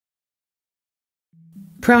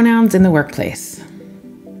Pronouns in the workplace.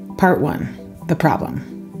 Part 1. The problem.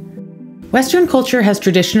 Western culture has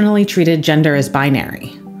traditionally treated gender as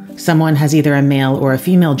binary. Someone has either a male or a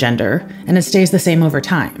female gender, and it stays the same over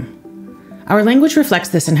time. Our language reflects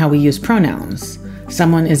this in how we use pronouns.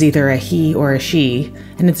 Someone is either a he or a she,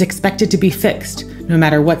 and it's expected to be fixed, no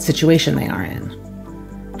matter what situation they are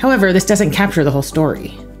in. However, this doesn't capture the whole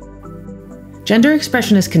story. Gender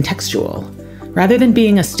expression is contextual. Rather than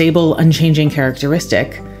being a stable, unchanging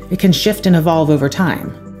characteristic, it can shift and evolve over time.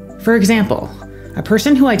 For example, a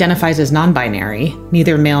person who identifies as non-binary,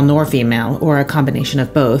 neither male nor female, or a combination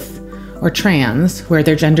of both, or trans, where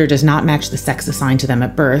their gender does not match the sex assigned to them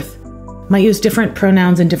at birth, might use different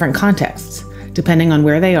pronouns in different contexts, depending on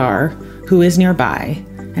where they are, who is nearby,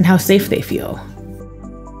 and how safe they feel.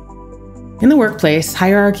 In the workplace,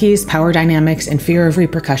 hierarchies, power dynamics, and fear of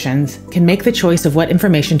repercussions can make the choice of what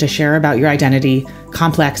information to share about your identity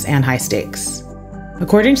complex and high stakes.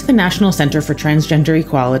 According to the National Center for Transgender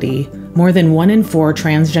Equality, more than 1 in 4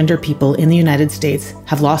 transgender people in the United States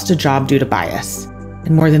have lost a job due to bias,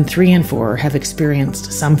 and more than 3 in 4 have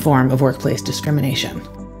experienced some form of workplace discrimination.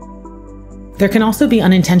 There can also be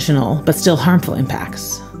unintentional, but still harmful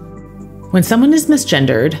impacts. When someone is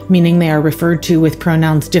misgendered, meaning they are referred to with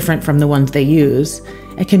pronouns different from the ones they use,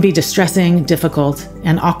 it can be distressing, difficult,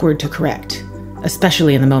 and awkward to correct,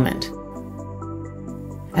 especially in the moment.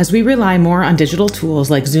 As we rely more on digital tools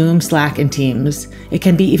like Zoom, Slack, and Teams, it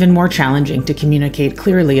can be even more challenging to communicate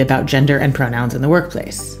clearly about gender and pronouns in the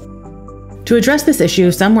workplace. To address this issue,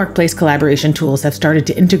 some workplace collaboration tools have started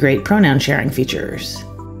to integrate pronoun sharing features.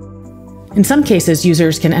 In some cases,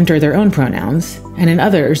 users can enter their own pronouns, and in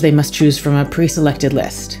others, they must choose from a pre-selected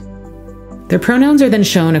list. Their pronouns are then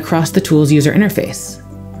shown across the tool's user interface.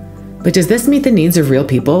 But does this meet the needs of real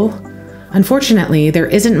people? Unfortunately, there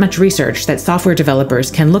isn't much research that software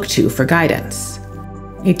developers can look to for guidance.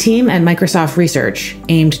 A team at Microsoft Research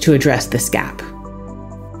aimed to address this gap.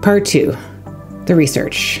 Part 2. The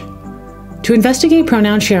research. To investigate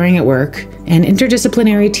pronoun sharing at work, an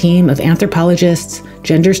interdisciplinary team of anthropologists,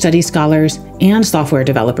 gender studies scholars, and software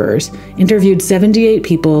developers interviewed 78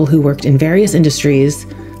 people who worked in various industries,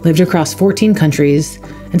 lived across 14 countries,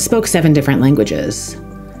 and spoke 7 different languages.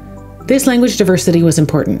 This language diversity was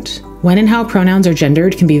important. When and how pronouns are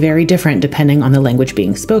gendered can be very different depending on the language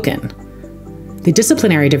being spoken. The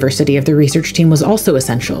disciplinary diversity of the research team was also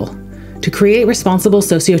essential. To create responsible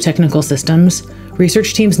socio-technical systems,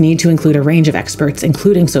 research teams need to include a range of experts,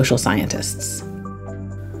 including social scientists.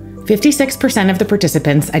 56% of the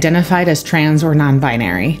participants identified as trans or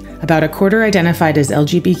non-binary, about a quarter identified as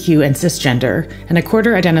LGBTQ and cisgender, and a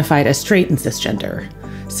quarter identified as straight and cisgender.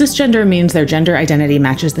 Cisgender means their gender identity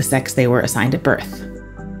matches the sex they were assigned at birth.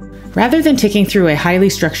 Rather than ticking through a highly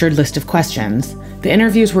structured list of questions, the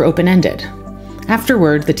interviews were open-ended.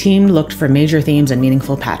 Afterward, the team looked for major themes and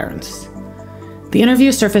meaningful patterns. The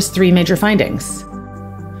interview surfaced 3 major findings.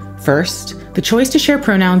 First, the choice to share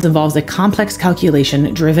pronouns involves a complex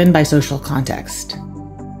calculation driven by social context.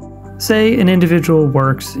 Say an individual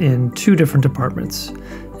works in 2 different departments,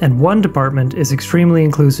 and one department is extremely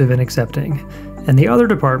inclusive and accepting, and the other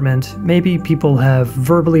department, maybe people have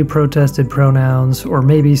verbally protested pronouns or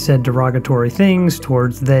maybe said derogatory things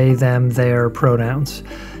towards they, them, their pronouns.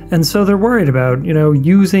 And so they're worried about,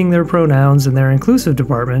 using their pronouns in their inclusive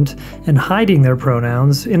department and hiding their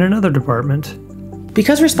pronouns in another department.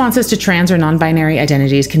 Because responses to trans or non-binary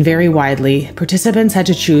identities can vary widely, participants had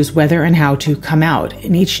to choose whether and how to come out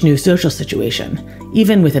in each new social situation,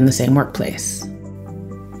 even within the same workplace.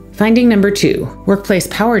 Finding number 2, workplace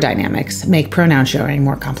power dynamics make pronoun sharing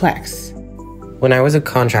more complex. When I was a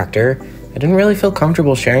contractor, I didn't really feel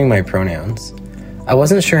comfortable sharing my pronouns. I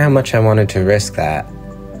wasn't sure how much I wanted to risk that.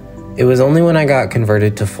 It was only when I got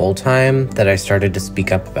converted to full-time that I started to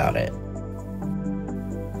speak up about it.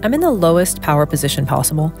 I'm in the lowest power position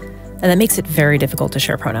possible, and that makes it very difficult to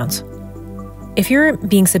share pronouns. If you're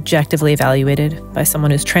being subjectively evaluated by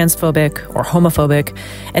someone who's transphobic or homophobic,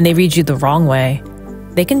 and they read you the wrong way,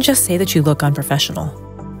 they can just say that you look unprofessional.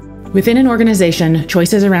 Within an organization,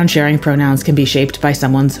 choices around sharing pronouns can be shaped by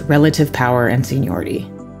someone's relative power and seniority.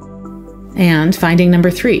 And finding number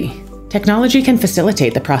 3, technology can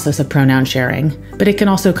facilitate the process of pronoun sharing, but it can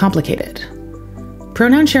also complicate it.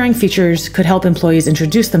 Pronoun sharing features could help employees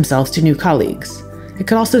introduce themselves to new colleagues. It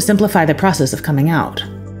could also simplify the process of coming out.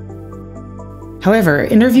 However,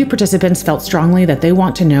 interview participants felt strongly that they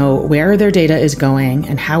want to know where their data is going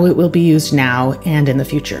and how it will be used now and in the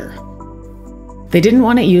future. They didn't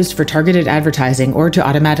want it used for targeted advertising or to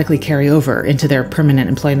automatically carry over into their permanent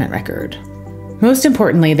employment record. Most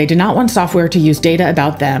importantly, they do not want software to use data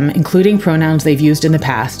about them, including pronouns they've used in the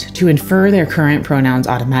past, to infer their current pronouns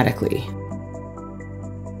automatically.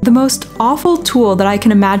 The most awful tool that I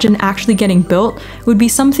can imagine actually getting built would be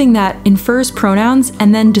something that infers pronouns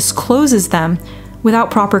and then discloses them without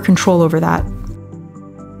proper control over that.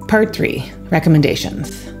 Part 3.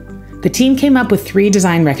 Recommendations. The team came up with 3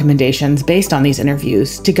 design recommendations based on these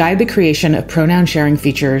interviews to guide the creation of pronoun sharing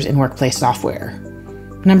features in workplace software.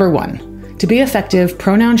 Number 1. To be effective,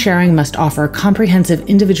 pronoun sharing must offer comprehensive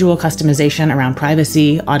individual customization around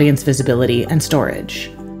privacy, audience visibility, and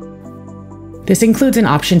storage. This includes an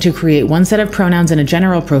option to create one set of pronouns in a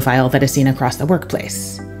general profile that is seen across the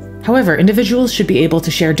workplace. However, individuals should be able to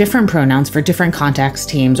share different pronouns for different contexts,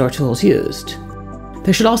 teams, or tools used.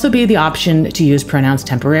 There should also be the option to use pronouns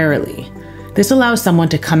temporarily. This allows someone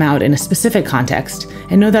to come out in a specific context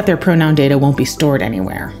and know that their pronoun data won't be stored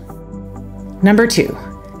anywhere. Number 2.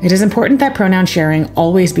 It is important that pronoun sharing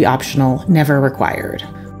always be optional, never required.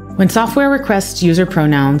 When software requests user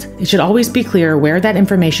pronouns, it should always be clear where that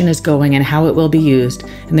information is going and how it will be used,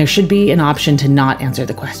 and there should be an option to not answer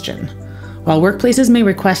the question. While workplaces may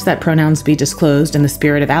request that pronouns be disclosed in the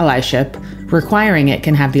spirit of allyship, requiring it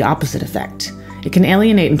can have the opposite effect. It can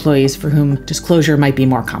alienate employees for whom disclosure might be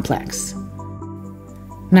more complex.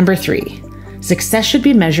 Number 3. Success should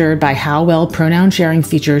be measured by how well pronoun sharing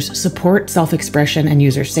features support self-expression and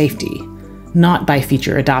user safety, not by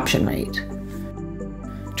feature adoption rate.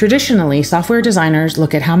 Traditionally, software designers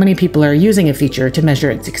look at how many people are using a feature to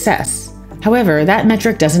measure its success. However, that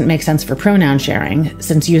metric doesn't make sense for pronoun sharing,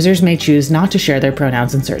 since users may choose not to share their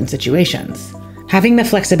pronouns in certain situations. Having the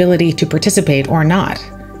flexibility to participate or not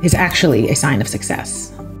is actually a sign of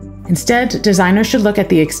success. Instead, designers should look at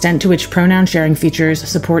the extent to which pronoun sharing features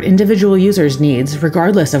support individual users' needs,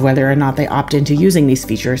 regardless of whether or not they opt into using these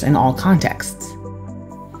features in all contexts.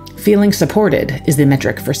 Feeling supported is the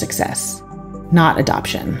metric for success, not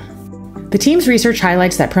adoption. The team's research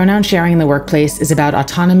highlights that pronoun sharing in the workplace is about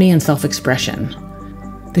autonomy and self-expression.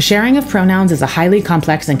 The sharing of pronouns is a highly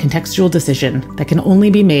complex and contextual decision that can only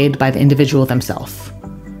be made by the individual themselves.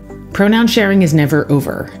 Pronoun sharing is never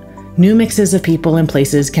over. New mixes of people and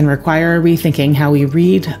places can require rethinking how we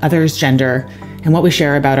read others' gender and what we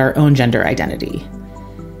share about our own gender identity.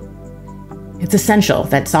 It's essential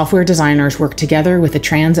that software designers work together with the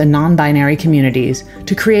trans and non-binary communities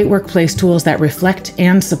to create workplace tools that reflect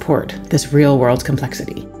and support this real-world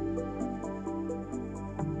complexity.